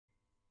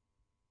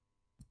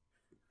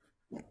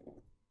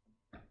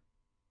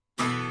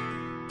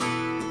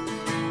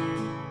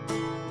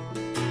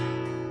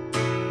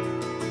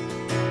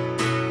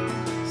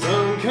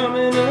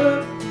coming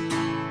up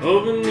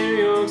over New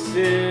York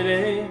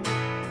City.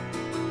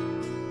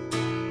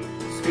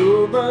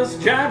 School bus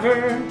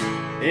driver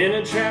in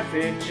a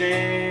traffic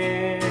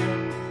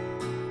jam,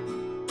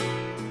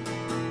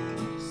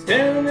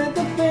 staring at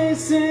the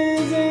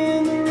faces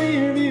in the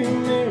rearview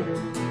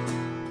mirror,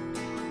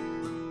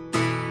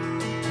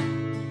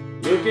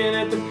 looking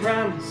at the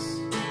promise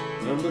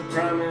of the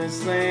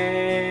promised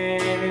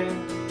land.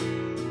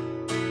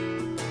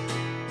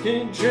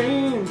 He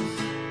dreams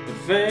of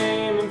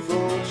fame and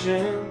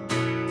fortune.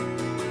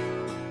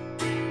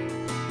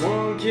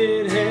 One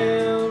kid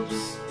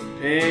helps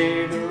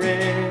pay the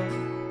rent.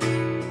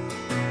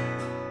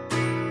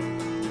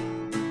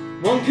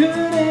 One could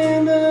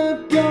end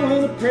up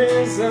going to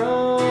prison.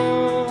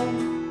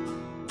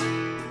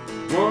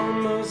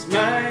 One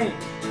might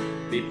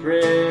be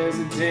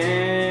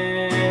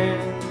president.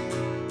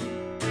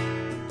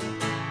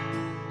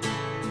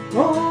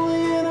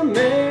 Only in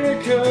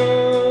America,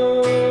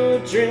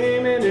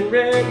 dreaming in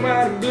red,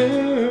 white, and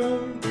blue.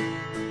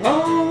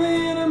 Only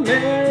in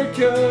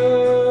America,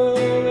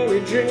 where we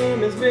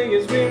dream as big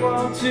as we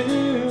want to.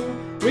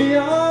 We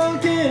all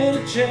get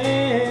a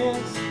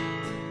chance,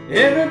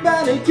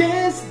 everybody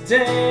gets to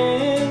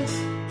dance.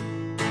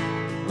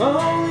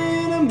 Only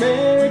in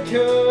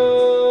America,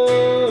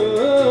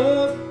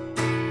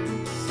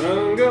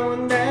 sun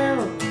going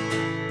down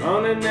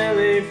on an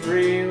LA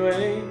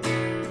freeway,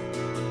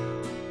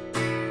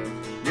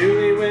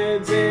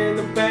 newlyweds in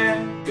the back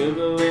of a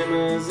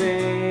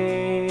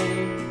limousine,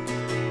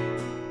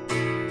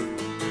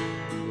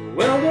 a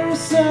welder's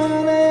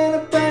son and a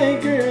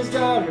banker's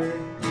daughter.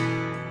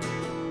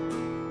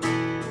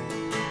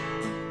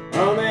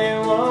 All they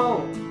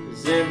want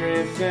is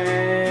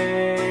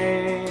everything.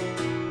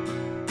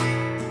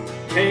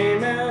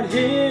 Came out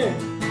here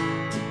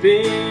to be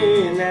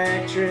an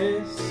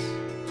actress.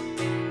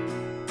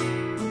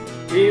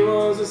 He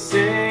was a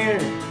singer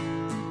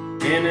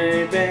in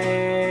a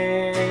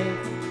band.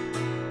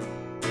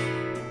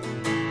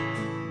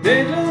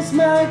 They just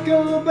might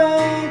go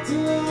back to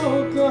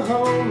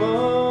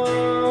Oklahoma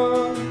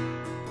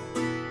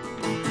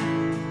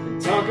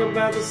and talk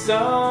about the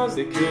stars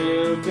they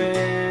could have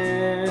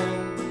been.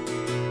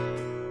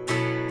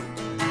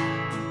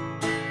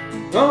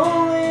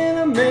 Only in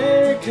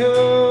America,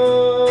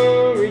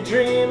 we're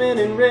dreaming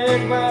in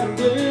red, white, and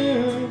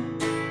blue.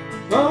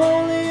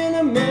 Only in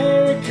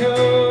America,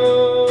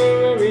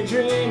 where we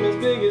dream as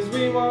big as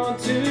we want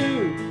to.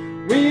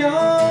 We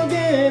all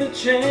get a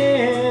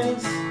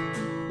chance,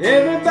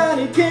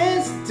 everybody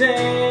gets to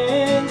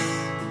dance.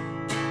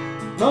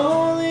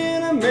 Only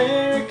in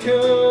America.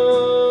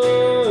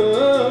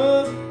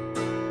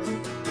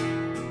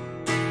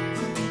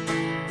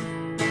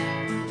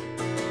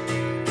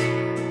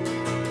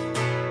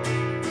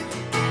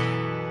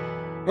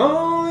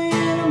 Only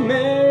in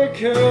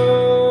America,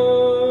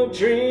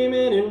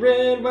 dreaming in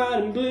red, white,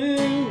 and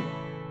blue.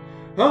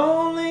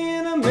 Only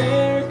in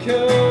America,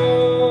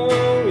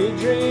 we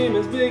dream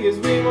as big as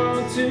we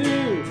want to.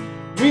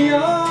 We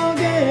all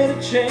get a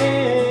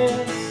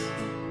chance,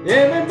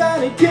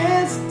 everybody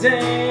gets to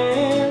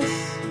dance.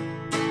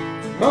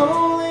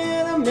 Only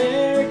in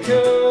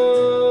America.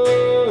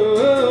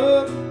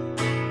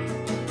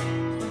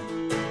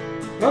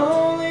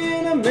 Only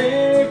in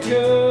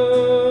America,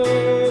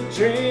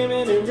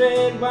 dreaming in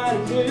red, white,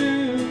 and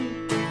blue.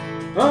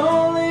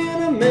 Only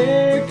in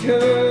America,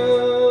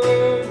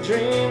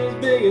 dream as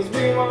big as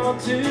we want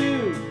to.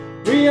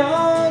 We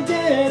all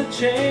get a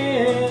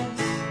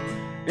chance,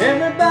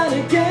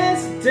 everybody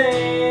gets to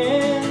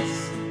dance.